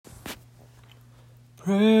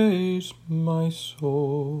Praise my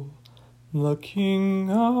soul, the King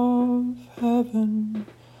of heaven.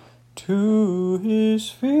 To his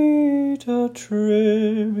feet a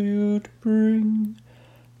tribute bring,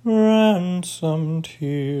 ransomed,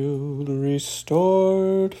 healed,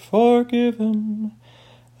 restored, forgiven.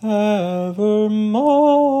 Evermore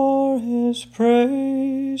his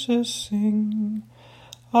praises sing.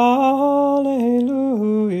 Alleluia,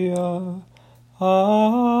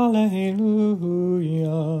 alleluia.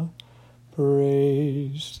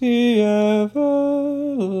 Praise the everlasting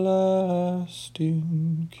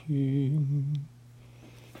King.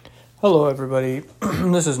 Hello, everybody.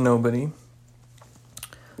 This is Nobody.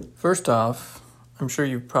 First off, I'm sure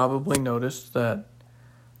you've probably noticed that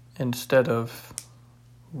instead of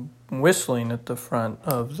whistling at the front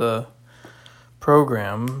of the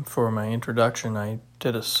program for my introduction, I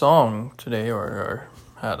did a song today, or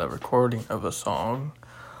had a recording of a song.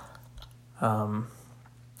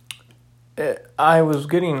 I was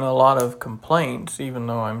getting a lot of complaints, even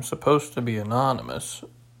though I'm supposed to be anonymous,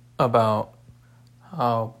 about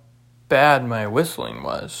how bad my whistling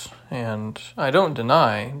was. And I don't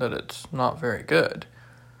deny that it's not very good,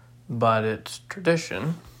 but it's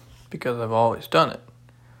tradition because I've always done it.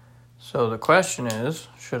 So the question is,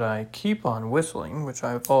 should I keep on whistling, which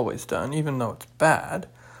I've always done, even though it's bad,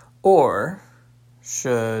 or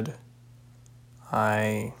should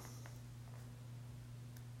I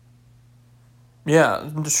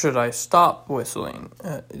stop whistling,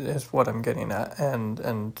 is what I'm getting at,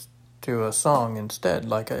 and do a song instead,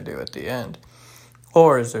 like I do at the end?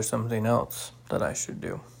 Or is there something else that I should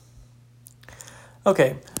do?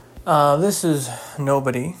 Okay, this is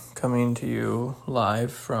Nobody coming to you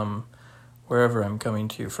live from wherever I'm coming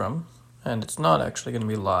to you from, and it's not actually going to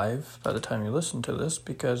be live by the time you listen to this,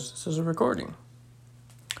 because this is a recording.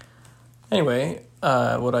 Anyway,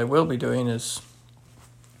 what I will be doing is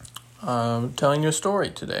telling you a story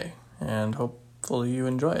today, and hopefully you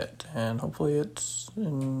enjoy it, and hopefully it's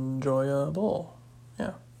enjoyable,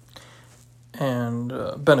 and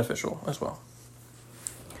beneficial as well.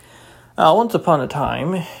 Once upon a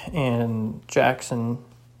time in Jackson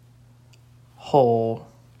Hole,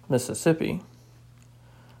 Mississippi.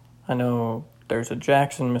 I know there's a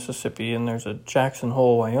Jackson, Mississippi, and there's a Jackson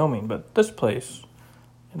Hole, Wyoming, but this place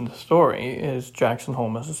in the story is Jackson Hole,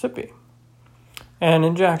 Mississippi. And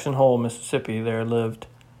in Jackson Hole, Mississippi, there lived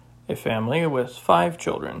a family with 5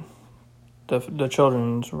 children. The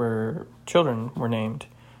children were named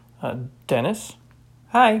Dennis,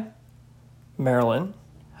 hi. Marilyn,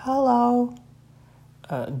 hello.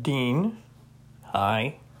 Dean,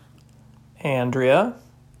 hi. Andrea,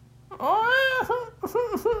 I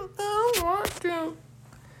don't want to.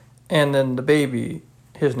 And then the baby,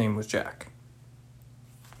 his name was Jack.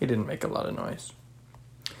 He didn't make a lot of noise.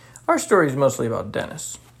 Our story is mostly about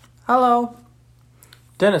Dennis. Hello.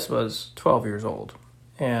 Dennis was 12 years old,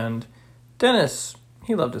 and Dennis,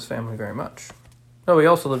 he loved his family very much. Oh, he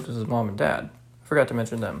also lived with his mom and dad. I forgot to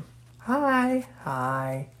mention them. Hi.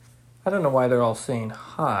 I don't know why they're all saying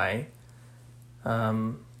hi.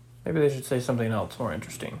 Maybe they should say something else more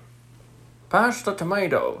interesting. Pass the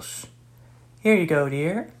tomatoes. Here you go,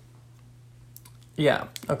 dear. Yeah,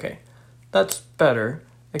 okay. That's better,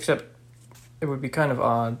 except it would be kind of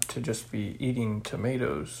odd to just be eating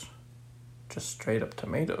tomatoes, just straight up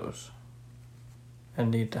tomatoes,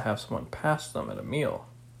 and need to have someone pass them at a meal.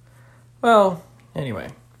 Well, anyway,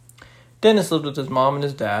 Dennis lived with his mom and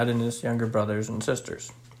his dad and his younger brothers and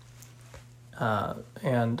sisters.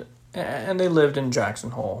 And they lived in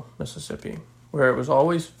Jackson Hole, Mississippi, where it was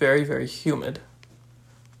always very, very humid,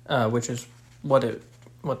 which is what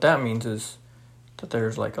that means is that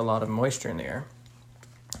there's like a lot of moisture in the air.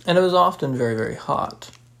 And it was often very, very hot.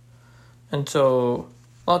 And so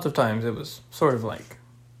lots of times it was sort of like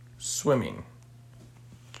swimming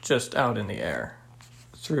just out in the air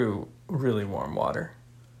through really warm water.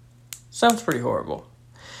 Sounds pretty horrible.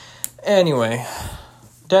 Anyway,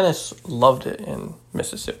 Dennis loved it in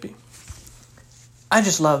Mississippi. I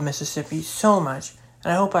just love Mississippi so much,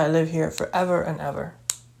 and I hope I live here forever and ever.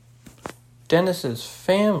 Dennis's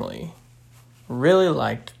family really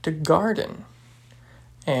liked to garden.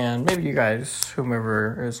 And maybe you guys,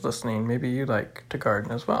 whomever is listening, maybe you like to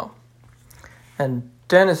garden as well. And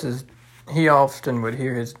he often would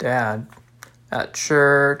hear his dad at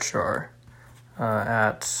church or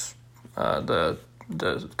at the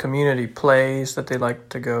community plays that they like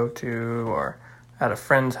to go to, or at a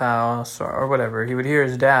friend's house or whatever. He would hear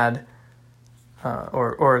his dad,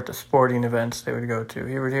 or at the sporting events they would go to,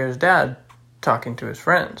 he would hear his dad talking to his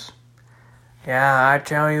friends. Yeah, I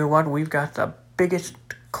tell you what, we've got the biggest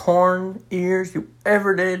corn ears you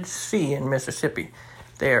ever did see in Mississippi.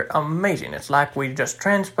 They're amazing. It's like we just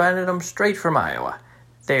transplanted them straight from Iowa.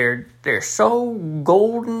 They're so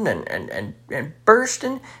golden and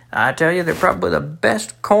bursting. I tell you, they're probably the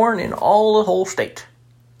best corn in all the whole state.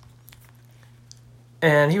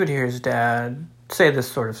 And he would hear his dad say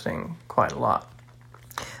this sort of thing quite a lot.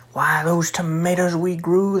 Why, those tomatoes we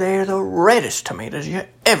grew, they're the reddest tomatoes you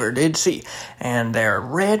ever did see. And they're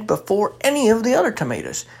red before any of the other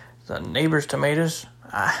tomatoes. The neighbor's tomatoes,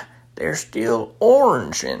 they're still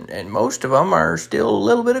orange, and most of them are still a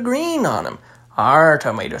little bit of green on them. Our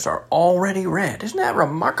tomatoes are already red. Isn't that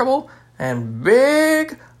remarkable? And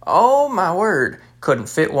big? Oh, my word. Couldn't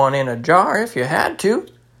fit one in a jar if you had to.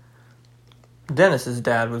 Dennis's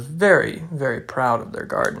dad was very, very proud of their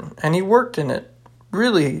garden, and he worked in it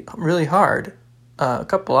really, really hard, a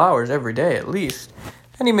couple hours every day at least,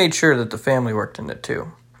 and he made sure that the family worked in it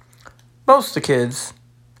too. Most of the kids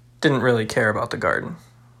didn't really care about the garden.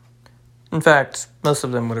 In fact, most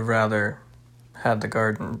of them would have rather had the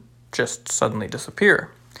garden just suddenly disappear.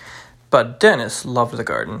 But Dennis loved the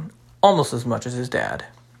garden almost as much as his dad.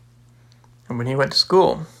 And when he went to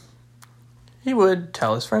school, he would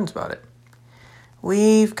tell his friends about it.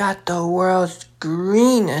 We've got the world's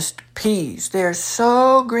greenest peas. They're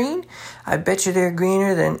so green, I bet you they're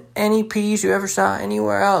greener than any peas you ever saw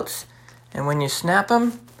anywhere else. And when you snap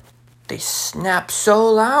them, they snap so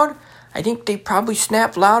loud, I think they probably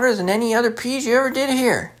snap louder than any other peas you ever did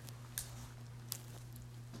hear.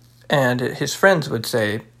 And his friends would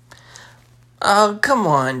say, "Oh, come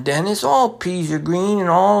on, Dennis. All peas are green and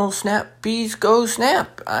all snap peas go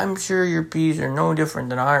snap. I'm sure your peas are no different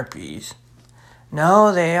than our peas."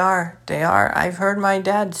 No, they are. They are. I've heard my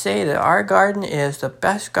dad say that our garden is the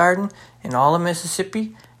best garden in all of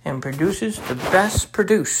Mississippi and produces the best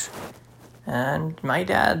produce. And my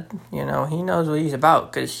dad, he knows what he's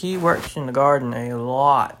about because he works in the garden a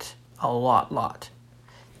lot.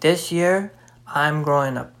 This year, I'm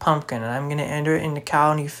growing a pumpkin and I'm going to enter it in the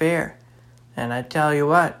county fair. And I tell you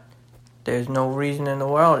what, there's no reason in the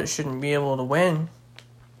world it shouldn't be able to win.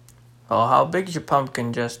 Oh, how big's your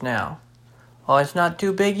pumpkin just now? Oh, it's not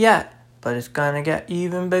too big yet, but it's going to get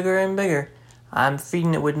even bigger and bigger. I'm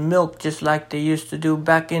feeding it with milk just like they used to do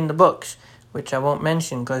back in the books, which I won't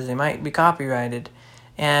mention because they might be copyrighted.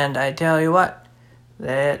 And I tell you what,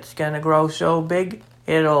 that's going to grow so big,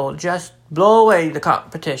 it'll just blow away the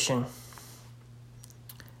competition.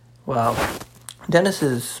 Well,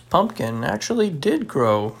 Dennis's pumpkin actually did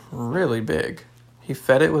grow really big. He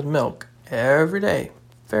fed it with milk every day,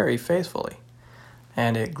 very faithfully.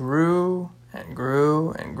 And it grew and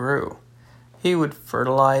grew and grew. He would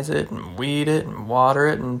fertilize it and weed it and water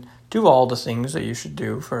it and do all the things that you should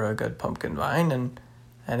do for a good pumpkin vine.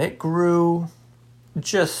 And it grew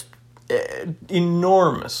just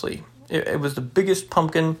enormously. It was the biggest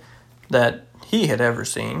pumpkin that he had ever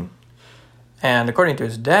seen. And according to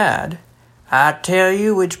his dad, I tell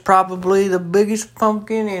you, it's probably the biggest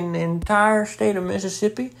pumpkin in the entire state of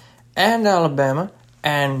Mississippi and Alabama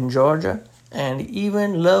and Georgia and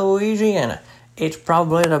even Louisiana. It's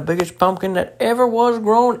probably the biggest pumpkin that ever was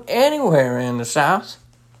grown anywhere in the South.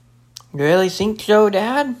 You really think so,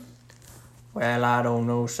 Dad? Well, I don't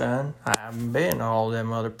know, son. I haven't been to all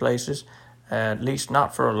them other places, at least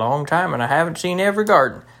not for a long time, and I haven't seen every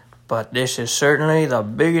garden. But this is certainly the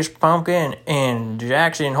biggest pumpkin in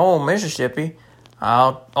Jackson Hole, Mississippi.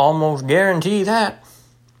 I'll almost guarantee that.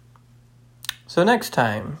 So next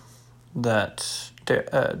time that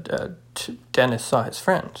Dennis saw his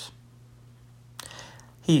friends,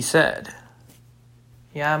 he said,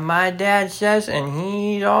 "Yeah, my dad says, and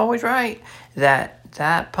he's always right,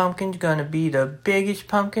 that pumpkin's gonna be the biggest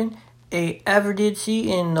pumpkin they ever did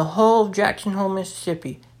see in the whole of Jackson Hole,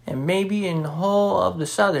 Mississippi, and maybe in the whole of the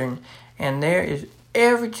Southern, and there is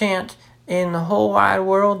every chance in the whole wide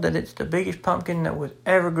world that it's the biggest pumpkin that was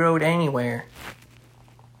ever growed anywhere."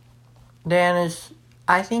 Dennis,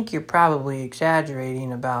 I think you're probably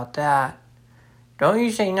exaggerating about that. Don't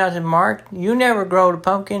you say nothing, Mark. You never growed a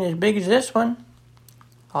pumpkin as big as this one.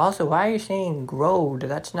 Also, why are you saying growed?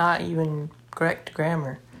 That's not even correct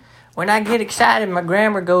grammar. When I get excited, my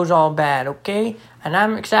grammar goes all bad, okay? And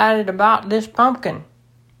I'm excited about this pumpkin.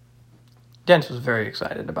 Dennis was very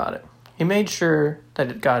excited about it. He made sure that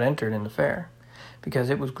it got entered in the fair because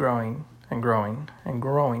it was growing and growing and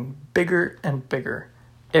growing bigger and bigger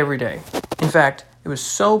every day. In fact, it was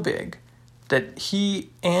so big that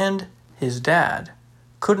he and his dad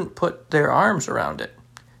couldn't put their arms around it.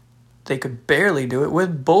 They could barely do it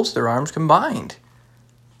with both their arms combined.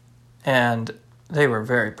 And they were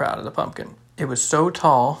very proud of the pumpkin. It was so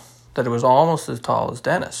tall that it was almost as tall as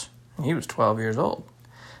Dennis. And he was 12 years old.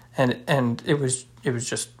 And it was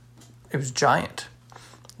giant.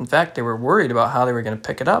 In fact, they were worried about how they were going to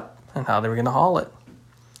pick it up and how they were going to haul it.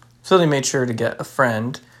 So they made sure to get a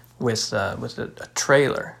friend with a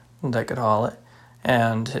trailer that could haul it.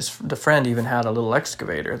 And the friend even had a little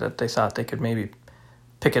excavator that they thought they could maybe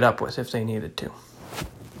pick it up with if they needed to.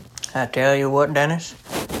 I tell you what, Dennis,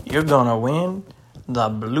 you're going to win the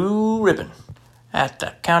blue ribbon at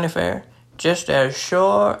the county fair just as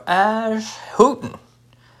sure as hootin'.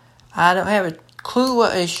 I don't have a clue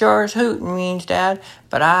what as sure as hootin' means, Dad,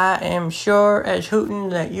 but I am sure as hootin'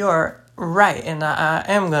 that you're right and that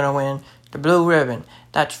I am going to win the blue ribbon.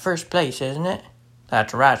 That's first place, isn't it?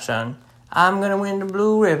 That's right, son. I'm going to win the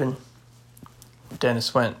blue ribbon.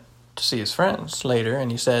 Dennis went to see his friends later and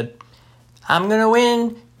he said, I'm going to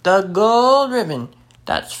win the gold ribbon.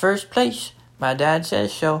 That's first place. My dad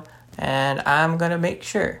says so, and I'm going to make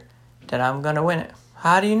sure that I'm going to win it.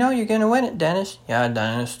 How do you know you're going to win it, Dennis? Yeah,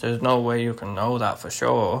 Dennis, there's no way you can know that for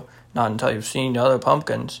sure. Not until you've seen the other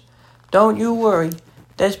pumpkins. Don't you worry.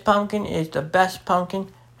 This pumpkin is the best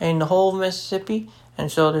pumpkin in the whole Mississippi,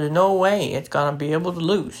 and so there's no way it's going to be able to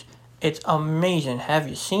lose. It's amazing. Have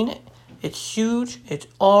you seen it? It's huge. It's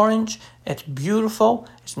orange. It's beautiful.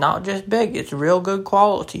 It's not just big. It's real good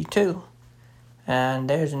quality, too. And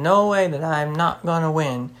there's no way that I'm not going to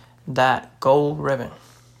win that gold ribbon.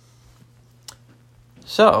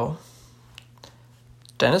 So,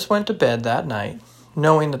 Dennis went to bed that night,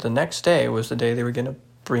 knowing that the next day was the day they were going to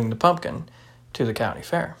bring the pumpkin to the county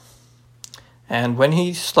fair. And when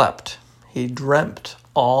he slept, he dreamt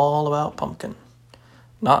all about pumpkin.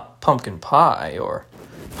 Not pumpkin pie or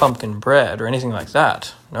pumpkin bread or anything like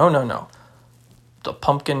that. No. The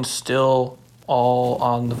pumpkin's still all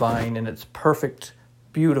on the vine in its perfect,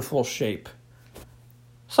 beautiful shape.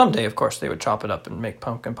 Someday, of course, they would chop it up and make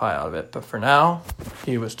pumpkin pie out of it, but for now,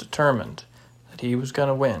 he was determined that he was going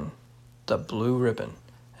to win the blue ribbon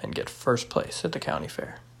and get first place at the county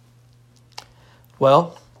fair.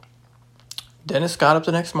 Well, Dennis got up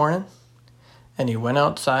the next morning, and he went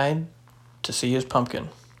outside to see his pumpkin.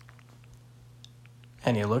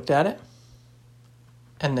 And he looked at it,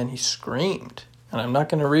 and then he screamed. And I'm not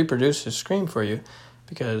going to reproduce his scream for you,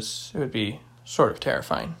 because it would be sort of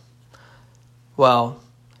terrifying. Well,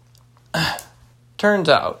 turns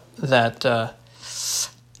out that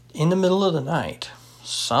in the middle of the night,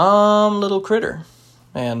 some little critter,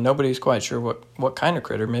 and nobody's quite sure what kind of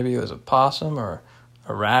critter, maybe it was a possum or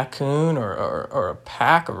a raccoon or a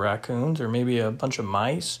pack of raccoons or maybe a bunch of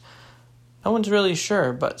mice. No one's really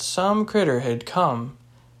sure, but some critter had come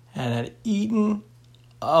and had eaten,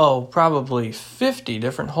 probably 50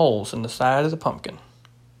 different holes in the side of the pumpkin.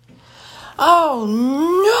 Oh,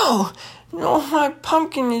 no! No, my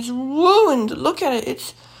pumpkin is ruined. Look at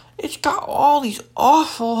it. It's got all these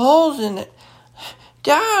awful holes in it.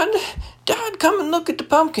 Dad, come and look at the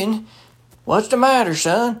pumpkin. What's the matter,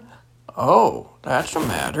 son? Oh, that's the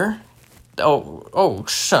matter. Oh,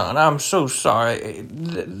 son, I'm so sorry.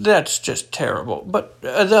 That's just terrible. But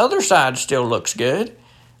the other side still looks good.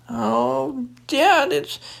 Oh, Dad,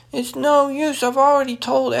 it's no use. I've already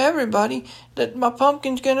told everybody that my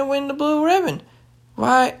pumpkin's going to win the blue ribbon.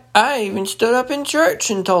 Why, I even stood up in church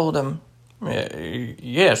and told them.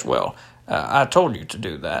 Yes, well, I told you to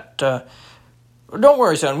do that. Don't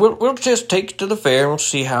worry, son. We'll just take it to the fair and we'll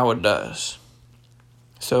see how it does.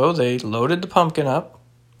 So they loaded the pumpkin up,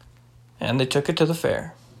 and they took it to the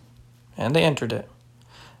fair, and they entered it.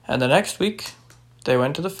 And the next week, they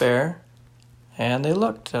went to the fair, and they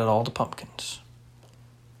looked at all the pumpkins.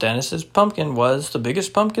 Dennis's pumpkin was the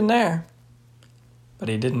biggest pumpkin there, but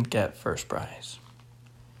he didn't get first prize.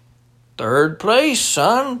 Third place,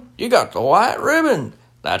 son. You got the white ribbon.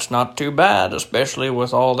 That's not too bad, especially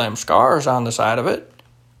with all them scars on the side of it.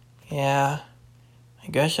 Yeah, I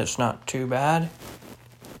guess it's not too bad.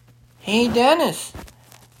 Hey, Dennis,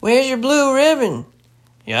 where's your blue ribbon?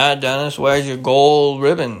 Yeah, Dennis, where's your gold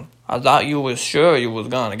ribbon? I thought you was sure you was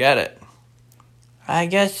gonna get it. I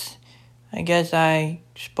guess I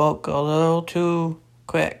spoke a little too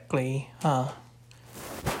quickly, huh?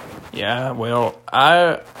 Yeah, well,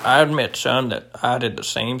 I admit, son, that I did the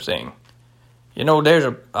same thing. You know, there's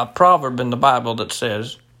a proverb in the Bible that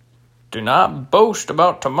says, do not boast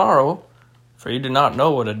about tomorrow, for you do not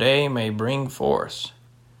know what a day may bring forth.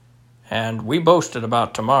 And we boasted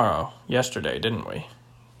about tomorrow yesterday, didn't we?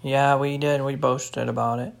 Yeah, we did. We boasted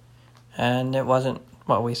about it. And it wasn't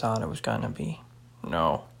what we thought it was going to be.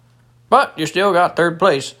 No. But you still got third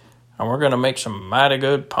place, and we're going to make some mighty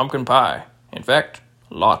good pumpkin pie. In fact,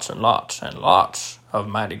 lots and lots and lots of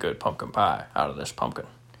mighty good pumpkin pie out of this pumpkin.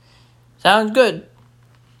 Sounds good.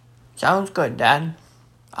 Sounds good, Dad.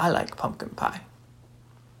 I like pumpkin pie.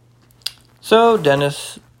 So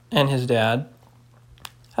Dennis and his dad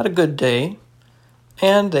had a good day,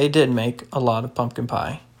 and they did make a lot of pumpkin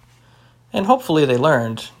pie. And hopefully they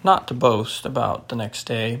learned not to boast about the next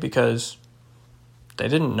day, because they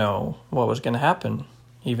didn't know what was going to happen,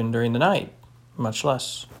 even during the night, much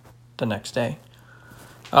less the next day.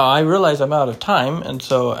 I realize I'm out of time, and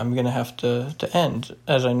so I'm going to have to end,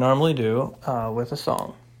 as I normally do, with a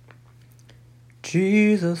song.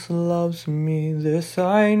 Jesus loves me, this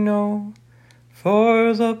I know,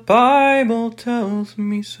 for the Bible tells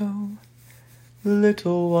me so.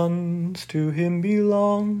 Little ones to him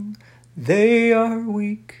belong, they are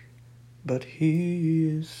weak, but he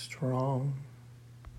is strong.